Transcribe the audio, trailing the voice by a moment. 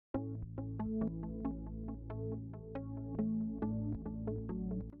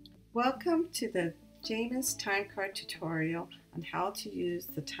Welcome to the Janus Time Card tutorial on how to use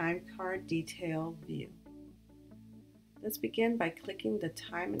the Time Card Detail view. Let's begin by clicking the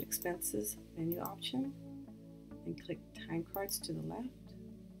Time and Expenses menu option and click Time Cards to the left.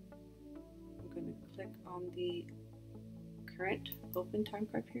 I'm going to click on the current open time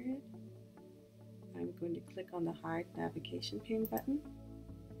card period. I'm going to click on the Hide Navigation Pane button.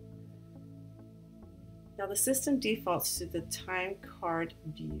 Now the system defaults to the Time Card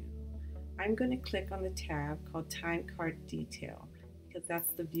view. I'm going to click on the tab called Time Card Detail because that's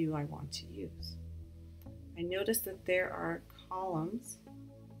the view I want to use. I notice that there are columns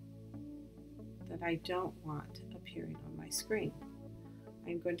that I don't want appearing on my screen.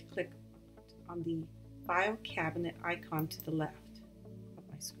 I'm going to click on the File Cabinet icon to the left of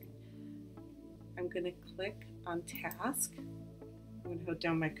my screen. I'm going to click on Task. I'm going to hold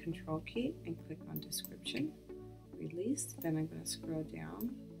down my Control key and click on Description, Release. Then I'm going to scroll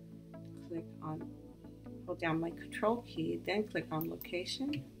down, hold down my Control key, then click on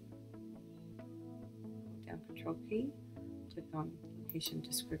Location. Hold down Control key, click on Location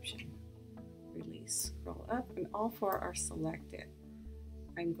Description, Release. Scroll up, and all four are selected.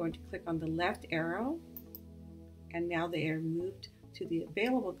 I'm going to click on the left arrow, and now they are moved to the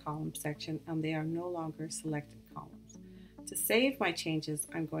Available Column section, and they are no longer selected columns. To save my changes,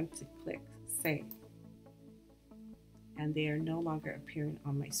 I'm going to click Save, and they are no longer appearing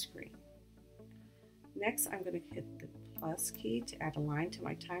on my screen. Next, I'm going to hit the plus key to add a line to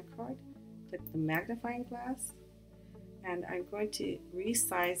my time card, click the magnifying glass, and I'm going to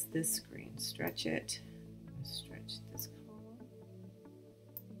resize this screen, stretch it, stretch this column,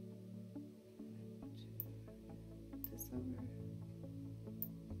 this over,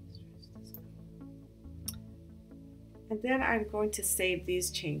 stretch this column. And then I'm going to save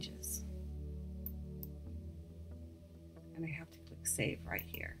these changes. And I have to click Save right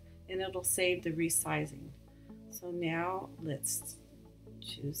here. And it'll save the resizing. So now let's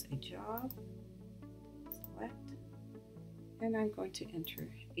choose a job, select, and I'm going to enter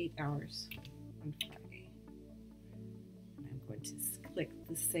 8 hours on Friday. And I'm going to click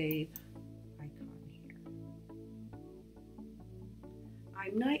the Save icon here.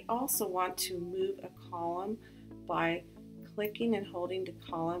 I might also want to move a column by clicking and holding the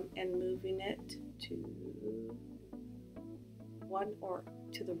column and moving it to one or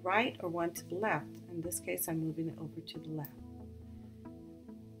to the right or one to the left. In this case, I'm moving it over to the left.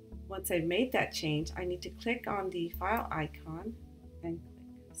 Once I've made that change, I need to click on the file icon and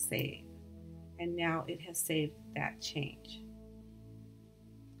click Save. And now it has saved that change.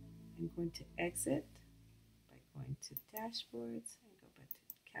 I'm going to exit by going to Dashboards and go back to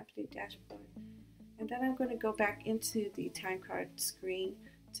the Captivate Dashboard. And then I'm going to go back into the time card screen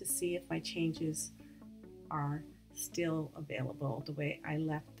to see if my changes are still available the way I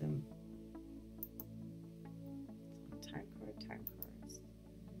left them. So time cards.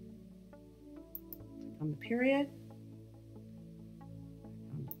 Click on the period,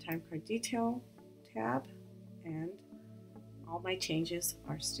 on the time card detail tab, and all my changes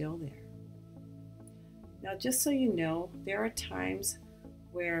are still there. Now, just so you know, there are times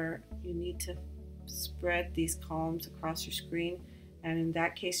where you need to spread these columns across your screen, and in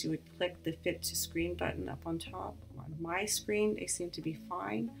that case you would click the Fit to Screen button up on top. On my screen they seem to be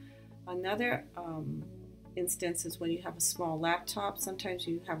fine. Another instance is when you have a small laptop. Sometimes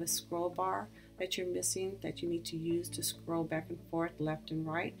you have a scroll bar that you're missing that you need to use to scroll back and forth left and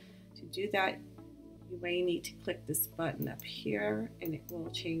right. To do that, you may need to click this button up here and it will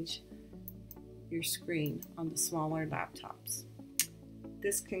change your screen on the smaller laptops.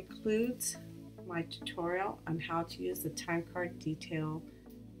 This concludes my tutorial on how to use the time card detail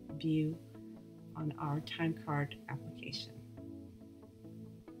view on our time card application.